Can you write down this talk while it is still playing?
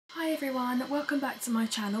Hi everyone, welcome back to my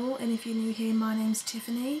channel, and if you're new here, my name's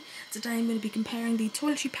Tiffany. Today I'm going to be comparing the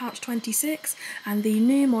Toiletry Pouch 26 and the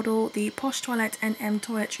new model, the Poche Toilette NM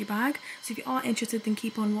Toiletry bag. So if you are interested, then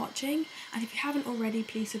keep on watching, and if you haven't already,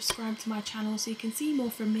 please subscribe to my channel so you can see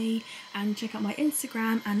more from me and check out my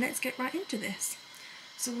Instagram, and let's get right into this.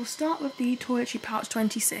 So we'll start with the Toiletry Pouch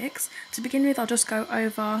 26. To begin with, I'll just go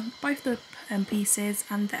over both the pieces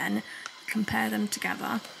and then compare them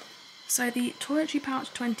together. So the Toiletry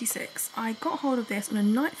Pouch 26, I got hold of this on the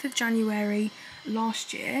 9th of January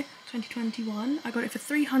last year, 2021. I got it for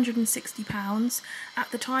 £360.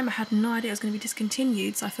 At the time I had no idea it was going to be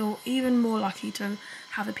discontinued, so I feel even more lucky to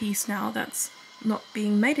have a piece now that's not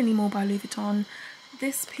being made anymore by Louis Vuitton.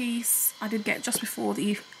 This piece I did get just before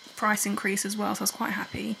the price increase as well, so I was quite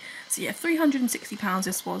happy. So yeah, £360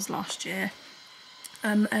 this was last year,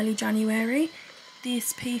 early January.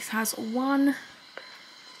 This piece has one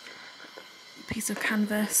piece of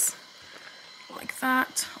canvas like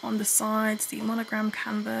that. On the sides, the monogram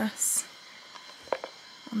canvas.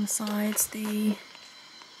 On the sides, the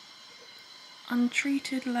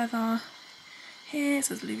untreated leather. Here it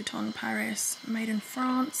says Louis Vuitton Paris, made in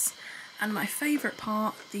France. And my favourite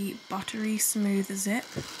part, the buttery smooth zip.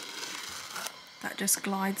 That just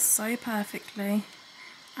glides so perfectly.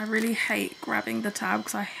 I really hate grabbing the tab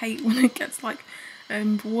because I hate when it gets like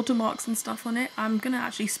watermarks and stuff on it. I'm gonna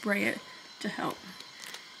actually spray it to help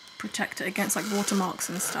protect it against like watermarks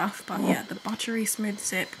and stuff, but yeah, the buttery smooth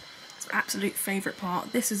zip is my absolute favourite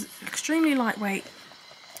part. This is extremely lightweight.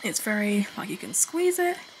 It's very, like, you can squeeze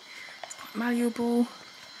it, it's quite malleable.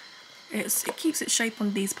 It keeps its shape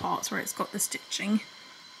on these parts where it's got the stitching,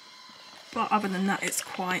 but other than that it's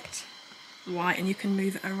quite light and you can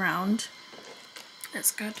move it around.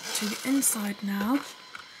 Let's go to the inside now.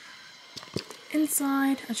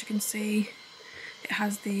 Inside, as you can see, it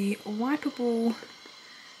has the wipeable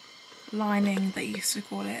lining, they used to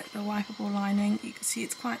call it, the wipeable lining. You can see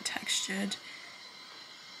it's quite textured,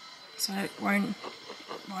 so it won't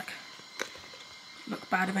like look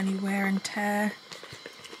bad of any wear and tear.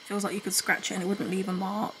 Feels like you could scratch it and it wouldn't leave a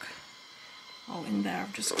mark. Oh, in there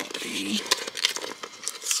I've just got the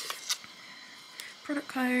product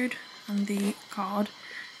code and the card.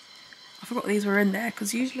 I forgot these were in there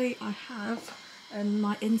because usually I have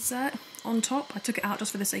my insert on top. I took it out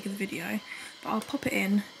just for the sake of the video, but I'll pop it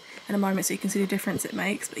in a moment so you can see the difference it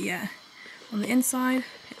makes. But yeah, on the inside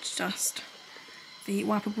it's just the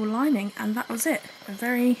wipeable lining, and that was it. A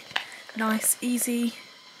very nice, easy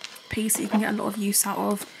piece that you can get a lot of use out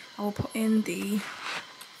of. I will put in the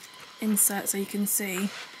insert so you can see.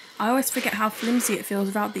 I always forget how flimsy it feels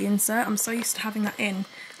without the insert. I'm so used to having that in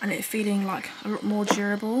and it feeling like a lot more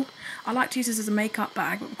durable. I like to use this as a makeup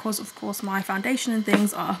bag, but because of course my foundation and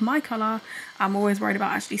things are my colour, I'm always worried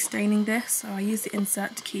about actually staining this, so I use the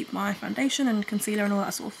insert to keep my foundation and concealer and all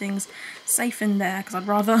that sort of things safe in there, because I'd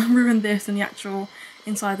rather ruin this than the actual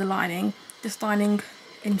inside of the lining. This lining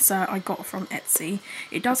insert I got from Etsy.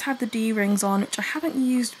 It does have the D-rings on, which I haven't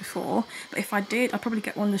used before, but if I did, I'd probably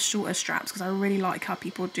get one of the shorter straps because I really like how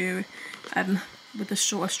people do with the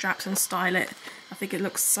shorter straps and style it. I think it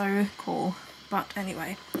looks so cool. But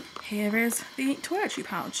anyway, here is the toiletry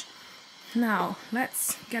pouch. Now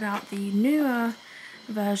let's get out the newer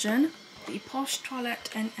version, the Poche Toilette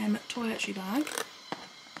NM toiletry bag.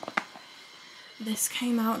 This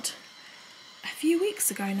came out a few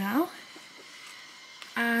weeks ago now,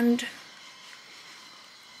 and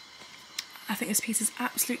I think this piece is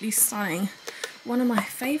absolutely stunning. One of my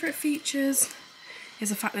favourite features is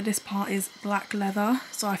the fact that this part is black leather,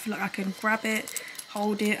 so I feel like I can grab it,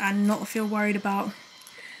 hold it and not feel worried about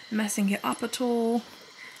messing it up at all.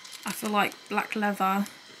 I feel like black leather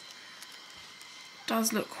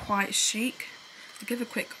does look quite chic. I'll give a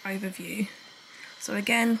quick overview. So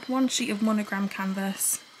again, one sheet of monogram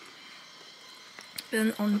canvas.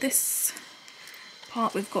 Then on this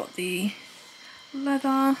part we've got the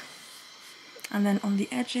leather, and then on the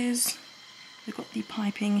edges we've got the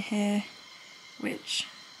piping here, which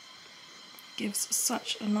gives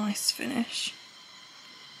such a nice finish.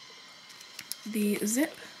 The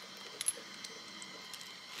zip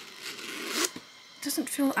doesn't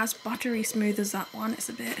feel as buttery smooth as that one, it's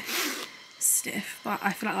a bit stiff, but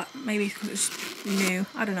I feel like that maybe because it's new,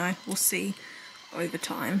 I don't know, we'll see over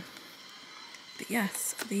time. But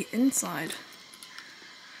yes, the inside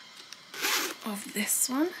of this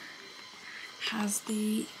one has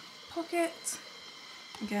the pocket,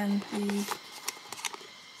 again the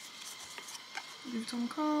Louis Vuitton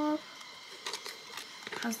card,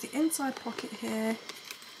 has the inside pocket here,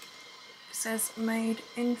 it says made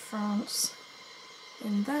in France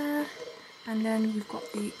in there, and then you've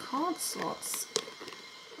got the card slots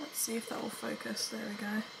see if that will focus. There we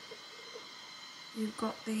go. You've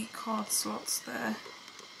got the card slots there.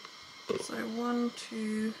 So 1,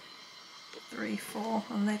 2, 3, 4,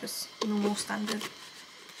 and they're just normal standard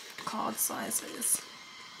card sizes.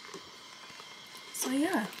 So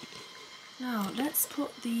yeah, now let's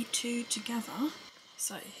put the two together.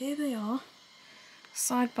 So here they are,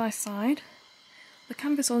 side by side. The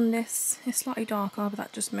canvas on this is slightly darker, but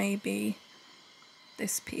that just may be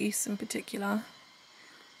this piece in particular.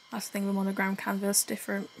 That's the thing with monogram canvas,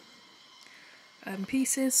 different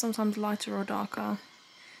pieces, sometimes lighter or darker.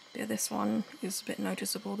 But yeah, this one is a bit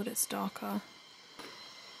noticeable that it's darker.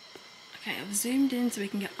 Okay, I've zoomed in so we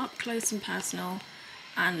can get up close and personal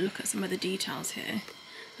and look at some of the details here.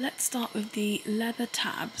 Let's start with the leather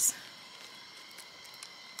tabs.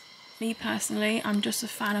 Me personally, I'm just a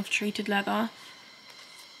fan of treated leather.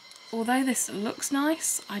 Although this looks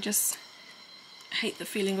nice, I just hate the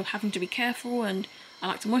feeling of having to be careful, and I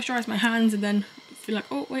like to moisturise my hands and then feel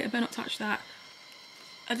like, oh wait, I better not touch that.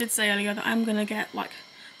 I did say earlier that I'm gonna get like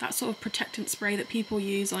that sort of protectant spray that people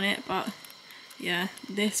use on it, but yeah,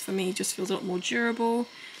 this for me just feels a lot more durable.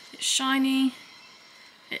 It's shiny,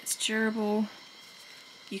 it's durable,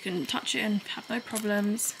 you can touch it and have no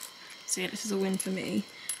problems. So yeah, this is a win for me.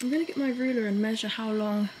 I'm going to get my ruler and measure how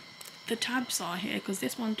long the tabs are here, because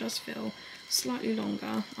this one does feel slightly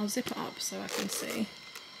longer. I'll zip it up so I can see.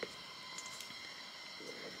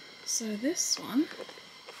 So this one,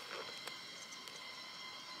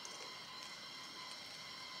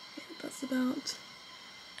 yeah, that's about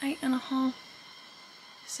 8.5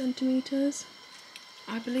 centimeters.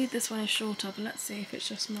 I believe this one is shorter, but let's see if it's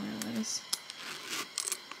just my eyes.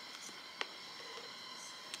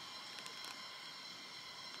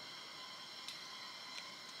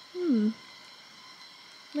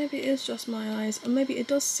 Maybe it is just my eyes, or maybe it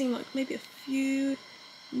does seem like maybe a few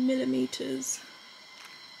millimeters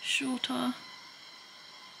shorter.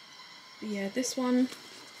 But yeah, this one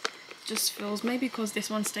just feels, maybe because this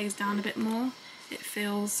one stays down a bit more, it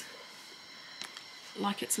feels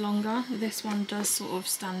like it's longer. This one does sort of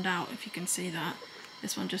stand out, if you can see that.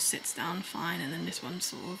 This one just sits down fine, and then this one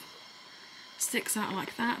sort of sticks out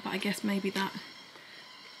like that, but I guess maybe that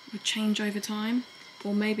would change over time,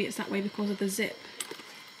 or maybe it's that way because of the zip.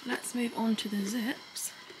 Let's move on to the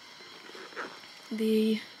zips.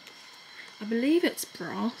 I believe it's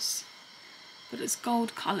brass, but it's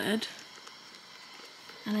gold coloured,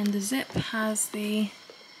 and then the zip has the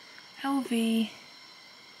LV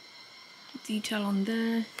detail on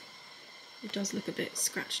there. It does look a bit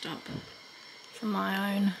scratched up from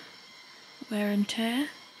my own wear and tear,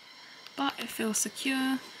 but it feels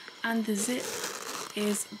secure, and the zip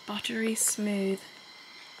is buttery smooth.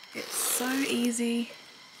 It's so easy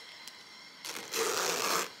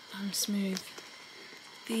and smooth.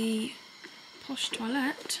 The Poche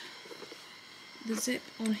Toilette, the zip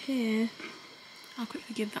on here, I'll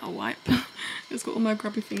quickly give that a wipe. It's got all my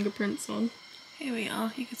grubby fingerprints on. Here we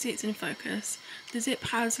are, you can see it's in focus. The zip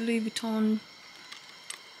has Louis Vuitton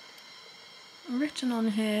written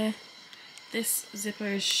on here. This zipper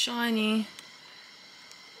is shiny,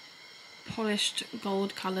 polished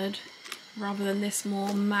gold coloured, rather than this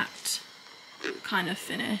more matte kind of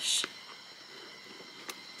finish.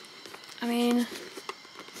 I mean,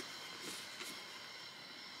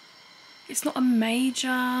 it's not a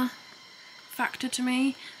major factor to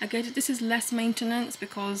me. Again, this is less maintenance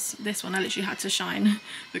because this one I literally had to shine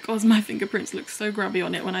because my fingerprints look so grubby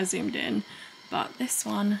on it when I zoomed in. But this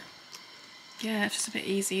one, yeah, it's just a bit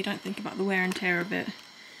easy. You don't think about the wear and tear of it.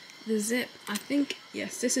 The zip, I think,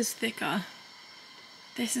 yes, this is thicker.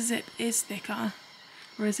 This zip is thicker,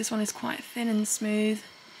 whereas this one is quite thin and smooth.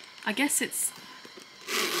 I guess it's,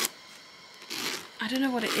 I don't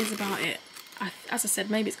know what it is about it. As I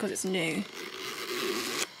said, maybe it's because it's new,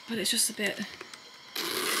 but it's just a bit,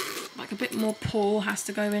 like a bit more pull has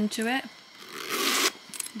to go into it,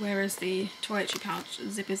 whereas the toiletry pouch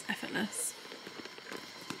zip is effortless.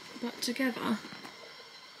 But together,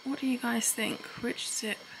 what do you guys think? Which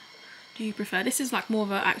zip do you prefer? This is like more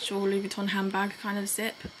of an actual Louis Vuitton handbag kind of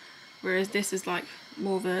zip, whereas this is like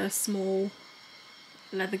more of a small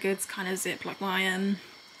leather goods kind of zip, like my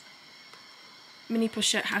mini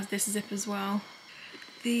pochette has this zip as well.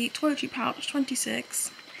 The toiletry pouch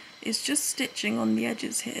 26 is just stitching on the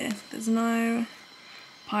edges here. There's no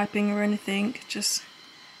piping or anything, just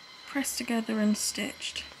pressed together and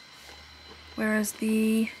stitched. Whereas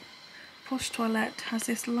the Poche Toilette has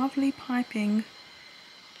this lovely piping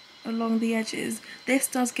along the edges. This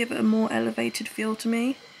does give it a more elevated feel to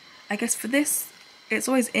me. I guess for this, it's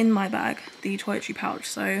always in my bag, the toiletry pouch,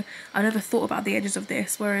 so I never thought about the edges of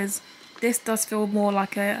this, whereas This does feel more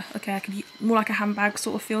like a, more like a handbag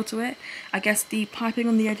sort of feel to it. I guess the piping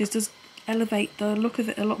on the edges does elevate the look of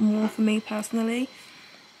it a lot more for me personally.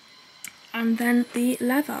 And then the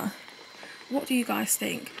leather. What do you guys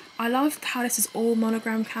think? I love how this is all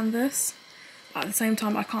monogram canvas, but at the same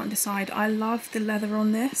time I can't decide. I love the leather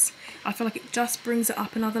on this. I feel like it just brings it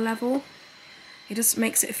up another level. It just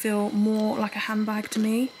makes it feel more like a handbag to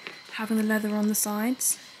me, having the leather on the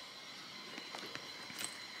sides.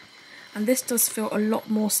 And this does feel a lot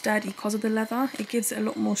more sturdy because of the leather. It gives it a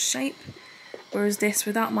lot more shape, whereas this,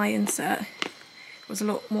 without my insert, was a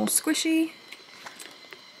lot more squishy.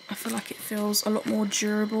 I feel like it feels a lot more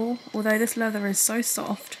durable. Although this leather is so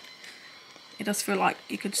soft, it does feel like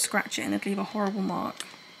you could scratch it and it'd leave a horrible mark.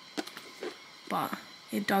 But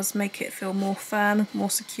it does make it feel more firm, more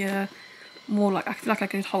secure, more like, I feel like I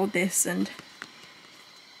could hold this and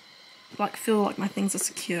like feel like my things are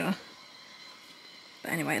secure.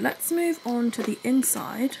 But anyway, let's move on to the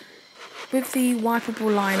inside. With the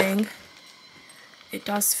wipeable lining, it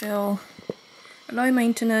does feel low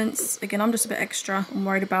maintenance. Again, I'm just a bit extra. I'm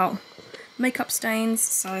worried about makeup stains,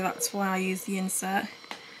 so that's why I use the insert.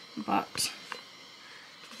 But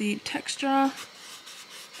the texture,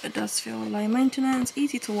 it does feel low maintenance,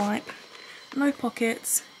 easy to wipe, no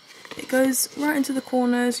pockets. It goes right into the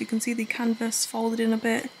corners. You can see the canvas folded in a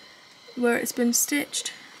bit where it's been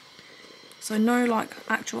stitched. So no like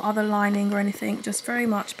actual other lining or anything, just very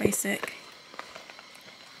much basic.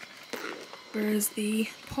 Whereas the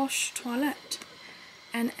Poche Toilette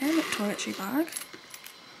and Toiletry bag,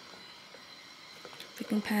 if we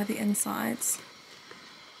compare the insides,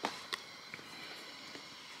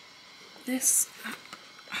 this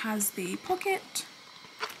has the pocket,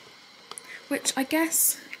 which I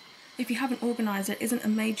guess if you haven't organised it isn't a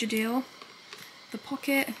major deal. The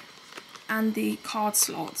pocket and the card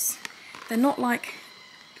slots, they're not like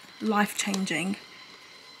life-changing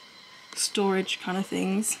storage kind of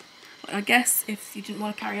things. Like, I guess if you didn't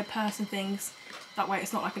want to carry a purse and things, that way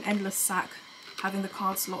it's not like an endless sack, having the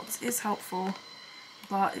card slots is helpful,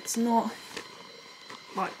 but it's not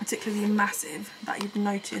like particularly massive that you'd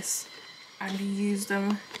notice and you use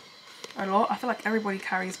them a lot. I feel like everybody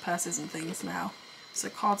carries purses and things now, so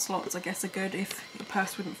card slots I guess are good if your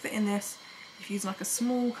purse wouldn't fit in this. If you use like a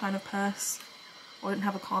small kind of purse or didn't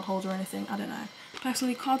have a card holder or anything, I don't know.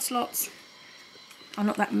 Personally, card slots are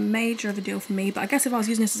not that major of a deal for me, but I guess if I was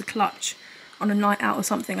using this as a clutch on a night out or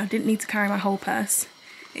something, I didn't need to carry my whole purse,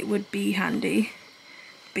 it would be handy.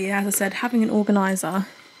 But yeah, as I said, having an organiser,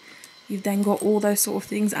 you've then got all those sort of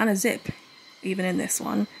things and a zip even in this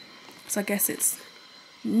one, so I guess it's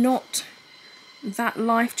not that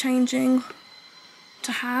life-changing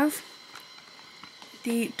to have.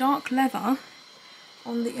 The dark leather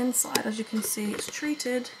on the inside, as you can see, it's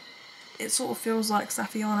treated, it sort of feels like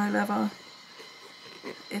Saffiano leather.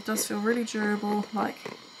 It does feel really durable, like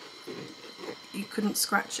you couldn't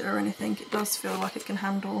scratch it or anything. It does feel like it can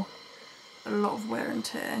handle a lot of wear and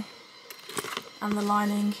tear. And the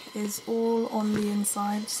lining is all on the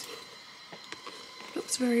insides.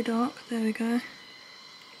 Looks very dark, there we go.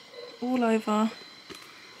 All over,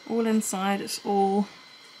 all inside, it's all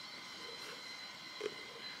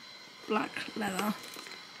black leather.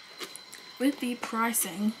 With the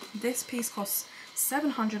pricing, this piece costs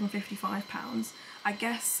 £755. I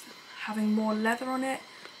guess having more leather on it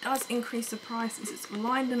does increase the price, since it's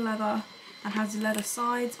lined in leather and has leather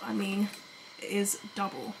sides. I mean, it is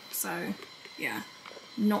double, so yeah,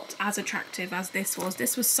 not as attractive as this was.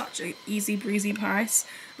 This was such an easy breezy price,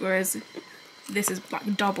 whereas this is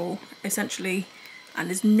like double essentially, and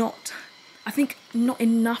is not, I think, not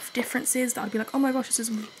enough differences that I'd be like, oh my gosh, this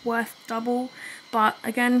is worth double. But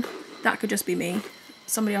again, that could just be me.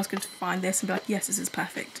 Somebody else could find this and be like, yes, this is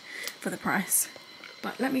perfect for the price.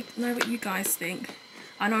 But let me know what you guys think.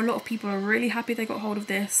 I know a lot of people are really happy they got hold of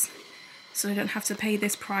this, so they don't have to pay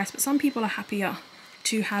this price, but some people are happier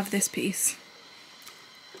to have this piece.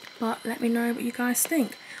 But let me know what you guys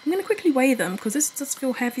think. I'm going to quickly weigh them because this does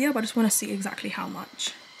feel heavier, but I just want to see exactly how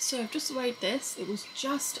much. So I've just weighed this. It was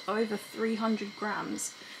just over 300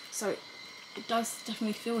 grams, so it does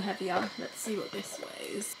definitely feel heavier. Let's see what this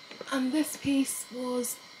weighs. And this piece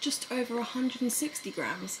was just over 160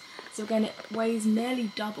 grams, so again it weighs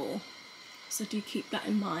nearly double, so do keep that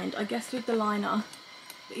in mind. I guess with the liner,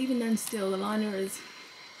 but even then still, the liner is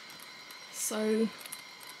so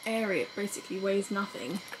airy it basically weighs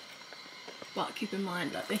nothing. But keep in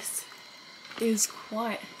mind that this is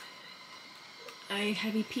quite a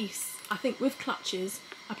heavy piece. I think with clutches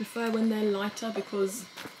I prefer when they're lighter, because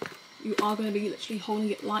you are going to be literally holding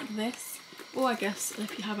it like this, or I guess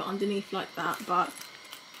if you have it underneath like that. But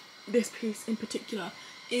this piece in particular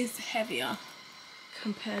is heavier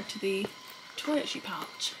compared to the toiletry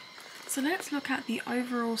pouch. So let's look at the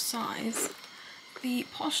overall size. The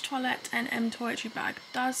Poche Toilette NM toiletry bag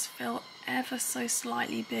does feel ever so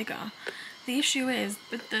slightly bigger. The issue is,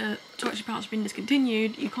 with the toiletry pouch being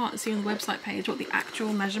discontinued, you can't see on the website page what the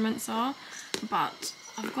actual measurements are, but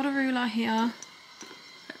I've got a ruler here.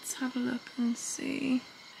 Let's have a look and see.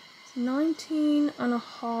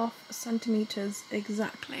 19.5 centimeters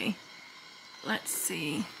exactly. Let's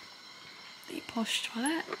see. The Poche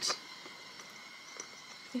Toilette.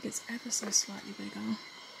 I think it's ever so slightly bigger.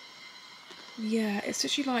 Yeah, it's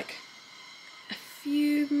actually like a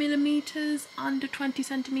few millimeters under 20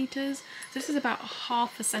 centimeters. So this is about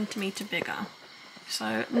half a centimeter bigger.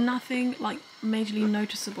 So nothing like majorly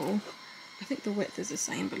noticeable. I think the width is the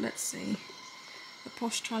same, but let's see. The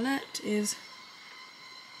Poche Toilette is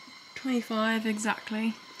 25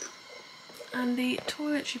 exactly. And the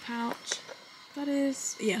toiletry pouch, that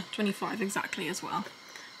is, yeah, 25 exactly as well.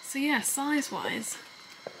 So yeah, size-wise,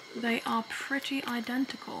 they are pretty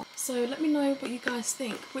identical. So let me know what you guys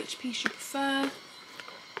think. Which piece you prefer?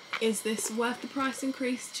 Is this worth the price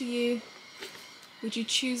increase to you? Would you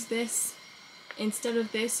choose this instead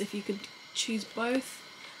of this if you could choose both?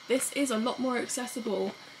 This is a lot more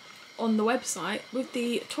accessible on the website. With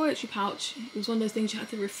the toiletry pouch, it was one of those things you had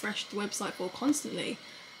to refresh the website for constantly,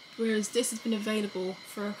 whereas this has been available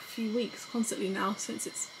for a few weeks constantly now since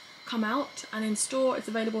it's come out, and in store it's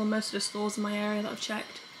available in most of the stores in my area that I've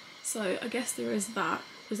checked. So I guess there is that,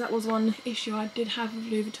 because that was one issue I did have with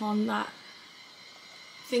Louis Vuitton, that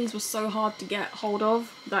things were so hard to get hold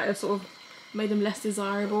of that it sort of made them less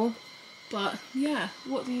desirable. But yeah,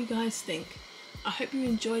 what do you guys think? I hope you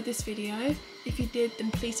enjoyed this video. If you did, then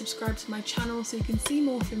please subscribe to my channel so you can see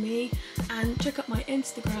more from me, and check out my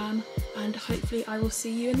Instagram, and hopefully I will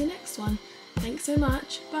see you in the next one. Thanks so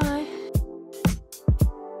much, bye!